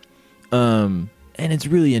of. And it's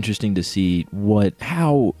really interesting to see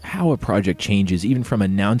how a project changes, even from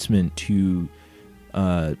announcement to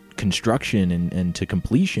construction and to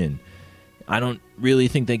completion. I don't really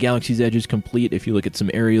think that Galaxy's Edge is complete. If you look at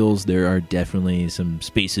some aerials, there are definitely some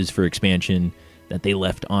spaces for expansion that they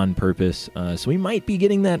left on purpose. So we might be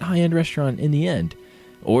getting that high-end restaurant in the end.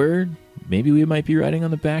 Or maybe we might be riding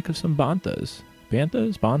on the back of some Banthas.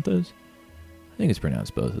 Banthas? Banthas? I think it's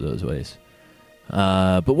pronounced both of those ways.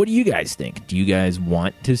 But what do you guys think? Do you guys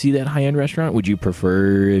want to see that high-end restaurant? Would you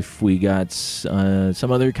prefer if we got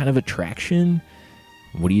some other kind of attraction?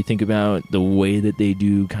 What do you think about the way that they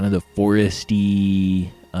do kind of the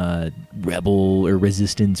foresty rebel or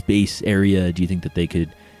resistance base area? Do you think that they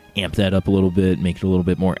could amp that up a little bit, make it a little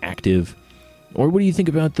bit more active? Or what do you think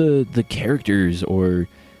about the characters or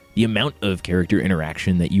the amount of character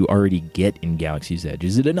interaction that you already get in Galaxy's Edge?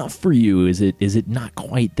 Is it enough for you? Is it not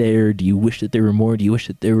quite there? Do you wish that there were more? Do you wish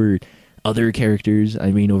that there were other characters?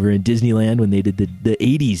 I mean, over in Disneyland, when they did the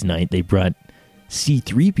 80s night, they brought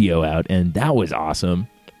C-3PO out, and that was awesome.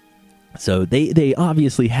 So they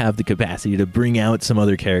obviously have the capacity to bring out some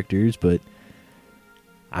other characters, but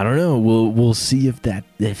I don't know. We'll see if that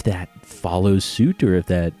follows suit, or if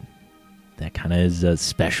that kind of is a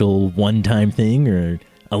special one-time thing or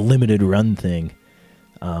a limited run thing.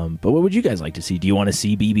 But what would you guys like to see? Do you want to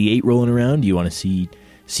see BB-8 rolling around? Do you want to see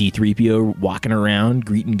C-3PO walking around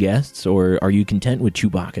greeting guests? Or are you content with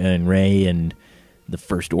Chewbacca and Rey and the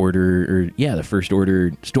First Order, the First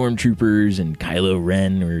Order stormtroopers and Kylo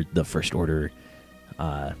Ren, or the First Order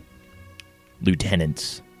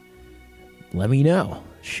lieutenants? Let me know.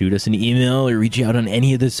 Shoot us an email or reach out on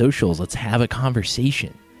any of the socials. Let's have a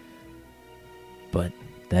conversation. But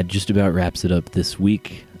that just about wraps it up this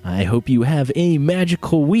week. I hope you have a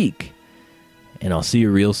magical week, and I'll see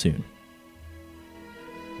you real soon.